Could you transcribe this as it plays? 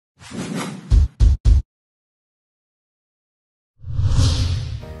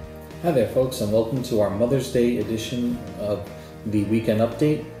Hi there folks, and welcome to our Mother's Day edition of the Weekend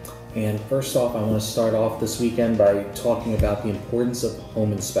Update. And first off, I want to start off this weekend by talking about the importance of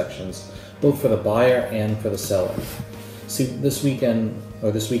home inspections, both for the buyer and for the seller. See, this week I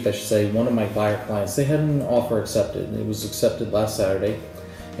should say, one of my buyer clients, they had an offer accepted. It was accepted last Saturday,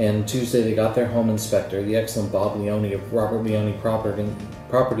 and Tuesday they got their home inspector, the excellent Bob Leone of Robert Leone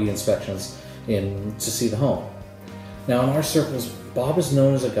Property Inspections, in to see the home. Now, in our circles, Bob is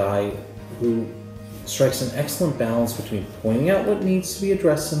known as a guy who strikes an excellent balance between pointing out what needs to be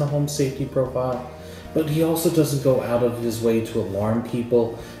addressed in the home safety profile, but he also doesn't go out of his way to alarm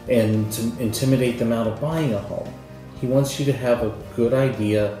people and to intimidate them out of buying a home. He wants you to have a good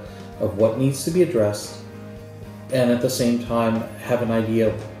idea of what needs to be addressed, and at the same time have an idea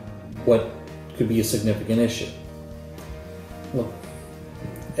of what could be a significant issue. Look,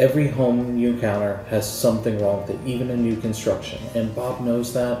 every home you encounter has something wrong with it, even a new construction, and Bob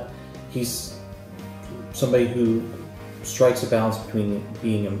knows that. He's somebody who strikes a balance between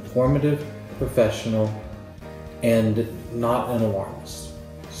being informative, professional, and not an alarmist.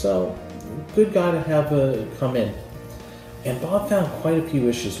 So, good guy to have come in. And Bob found quite a few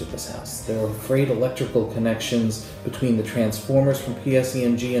issues with this house. There were frayed electrical connections between the transformers from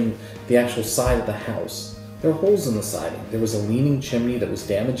PSEMG and the actual side of the house. There were holes in the siding. There was a leaning chimney that was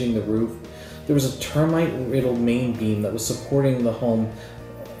damaging the roof. There was a termite-riddled main beam that was supporting the home,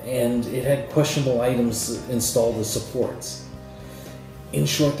 and it had questionable items installed as supports. In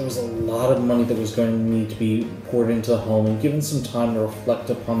short, there was a lot of money that was going to need to be poured into the home, and given some time to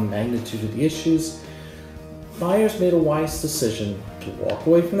reflect upon the magnitude of the issues, buyers made a wise decision to walk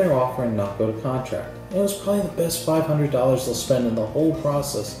away from their offer and not go to contract. And it was probably the best $500 they'll spend in the whole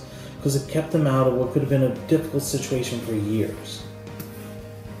process, because it kept them out of what could have been a difficult situation for years.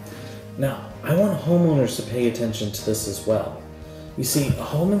 Now, I want homeowners to pay attention to this as well. You see,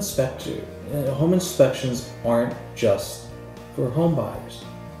 home inspections aren't just for home buyers.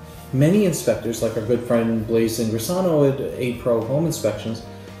 Many inspectors, like our good friend Blaise Ingressano at A-Pro Home Inspections,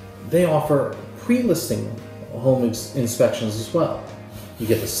 they offer pre-listing home inspections as well. You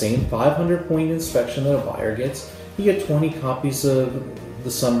get the same 500-point inspection that a buyer gets. You get 20 copies of the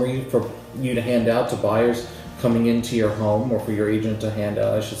summary for you to hand out to buyers coming into your home, or for your agent to hand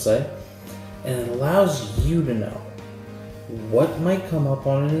out, I should say. And it allows you to know what might come up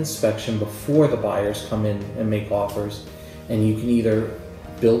on an inspection before the buyers come in and make offers. And you can either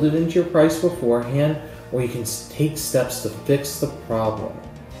build it into your price beforehand, or you can take steps to fix the problem.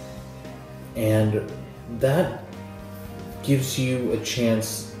 And that gives you a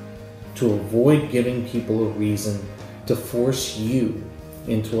chance to avoid giving people a reason to force you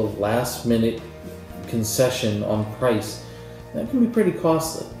into a last-minute concession on price. That can be pretty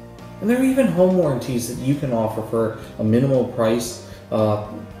costly. And there are even home warranties that you can offer for a minimal price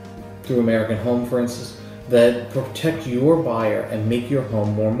through American Home, for instance, that protect your buyer and make your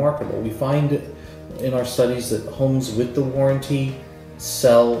home more marketable. We find in our studies that homes with the warranty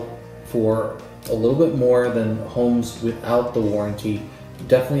sell for a little bit more than homes without the warranty,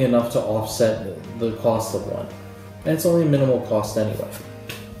 definitely enough to offset the cost of one. And it's only a minimal cost anyway.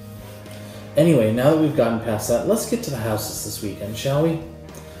 Anyway, now that we've gotten past that, let's get to the houses this weekend, shall we?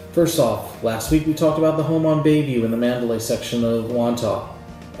 First off, last week we talked about the home on Bayview in the Mandalay section of Wantagh.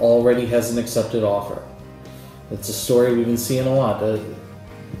 Already has an accepted offer. It's a story we've been seeing a lot.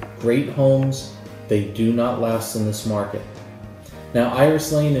 Great homes, they do not last in this market. Now,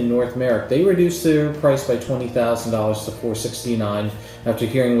 Iris Lane in North Merrick, they reduced their price by $20,000 to $469,000 after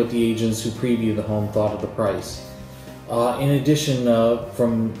hearing what the agents who previewed the home thought of the price. In addition,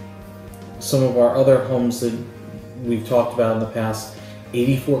 from some of our other homes that we've talked about in the past,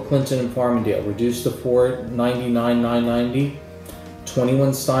 84 Clinton in Farmingdale reduced to $499,990.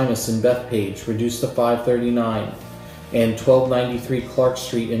 21 Stymus in Bethpage reduced to $539,000, and 1293 Clark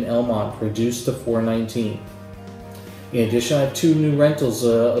Street in Elmont reduced to $419,000. In addition, I have two new rentals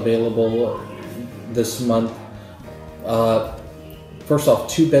available this month. First off,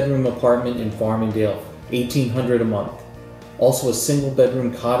 2-bedroom apartment in Farmingdale, $1,800 a month. Also a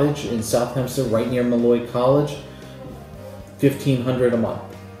single-bedroom cottage in South Hempstead, right near Malloy College, $1,500 a month.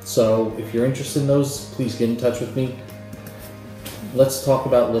 So if you're interested in those, please get in touch with me. Let's talk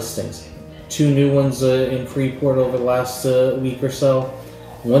about listings. Two new ones in Freeport over the last week or so.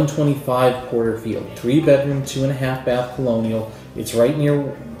 125 Porterfield, 3-bedroom, 2.5-bath colonial. It's right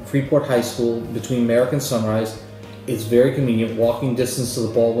near Freeport High School, between Merrick and Sunrise. It's very convenient, walking distance to the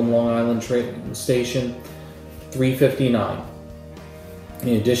Baldwin Long Island train station. $359,000.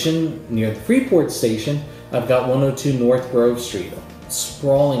 In addition, near the Freeport station, I've got 102 North Grove Street,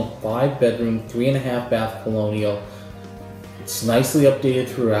 sprawling 5-bedroom, 3.5-bath colonial, It's nicely updated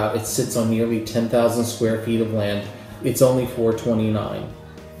throughout. It sits on nearly 10,000 square feet of land. It's only $429.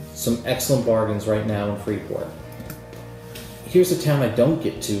 Some excellent bargains right now in Freeport. Here's a town I don't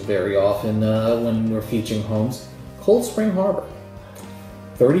get to very often when we're featuring homes. Cold Spring Harbor.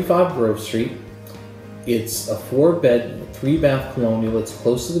 35 Grove Street. It's a 4-bed, 3-bath colonial. It's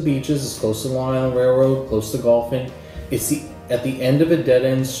close to the beaches. It's close to the Long Island Railroad, close to golfing. It's at the end of a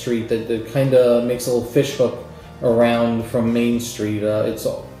dead-end street that kind of makes a little fish hook around from Main Street. It's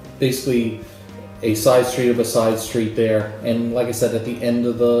basically a side street of a side street there. And like I said, at the end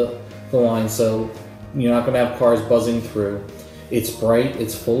of the line, so you're not going to have cars buzzing through. It's bright,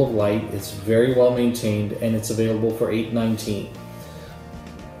 it's full of light, it's very well maintained, and it's available for $819.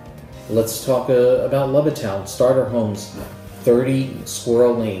 Let's talk about Levittown. Starter Homes, 30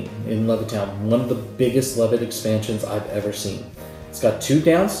 Squirrel Lane in Levittown. One of the biggest Levitt expansions I've ever seen. It's got 2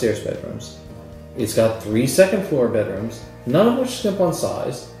 downstairs bedrooms. It's got 3 second-floor bedrooms, none of which skimp on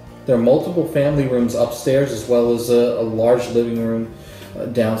size. There are multiple family rooms upstairs, as well as a large living room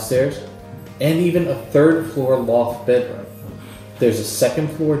downstairs, and even a 3rd-floor loft bedroom. There's a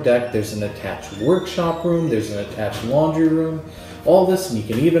 2nd-floor deck, there's an attached workshop room, there's an attached laundry room. All this, and you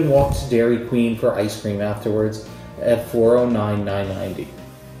can even walk to Dairy Queen for ice cream afterwards at $409,990.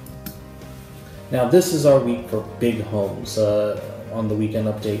 Now this is our week for big homes on the weekend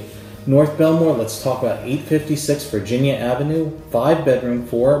update. North Belmore, let's talk about 856 Virginia Avenue, 5-bedroom,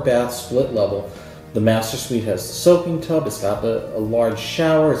 4-bath, split level. The master suite has the soaking tub, it's got a large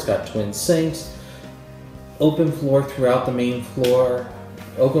shower, it's got twin sinks, open floor throughout the main floor,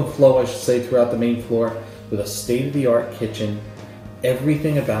 open flow I should say throughout the main floor, with a state-of-the-art kitchen.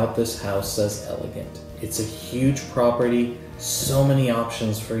 Everything about this house says elegant. It's a huge property, so many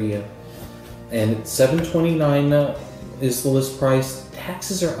options for you. And $729 is the list price.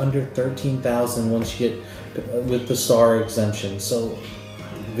 Taxes are under $13,000 once you get with the STAR exemption, so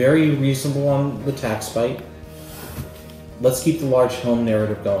very reasonable on the tax bite. Let's keep the large home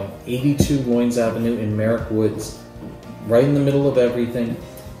narrative going. 82 Loynes Avenue in Merrick Woods, right in the middle of everything.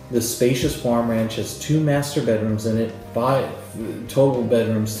 The spacious farm ranch has 2 master bedrooms in it, 5 total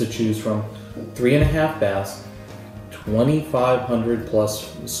bedrooms to choose from, 3.5 baths, 2,500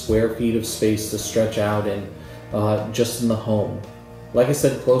 plus square feet of space to stretch out in just in the home. Like I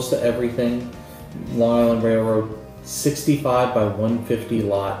said, close to everything. Long Island Railroad, 65 by 150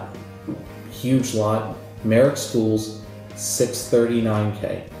 lot, huge lot. Merrick Schools,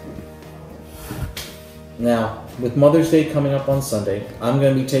 $639K. Now, with Mother's Day coming up on Sunday, I'm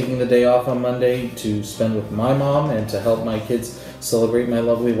going to be taking the day off on Monday to spend with my mom and to help my kids celebrate my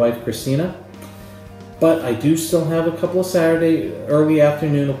lovely wife, Christina. But I do still have a couple of Saturday early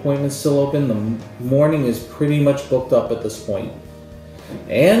afternoon appointments still open. The morning is pretty much booked up at this point.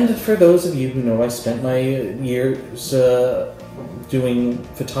 And for those of you who know I spent my years doing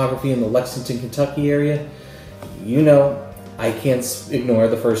photography in the Lexington, Kentucky area, you know I can't ignore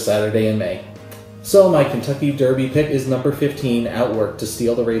the first Saturday in May. So my Kentucky Derby pick is number 15, Outwork, to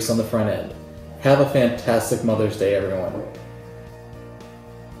steal the race on the front end. Have a fantastic Mother's Day, everyone.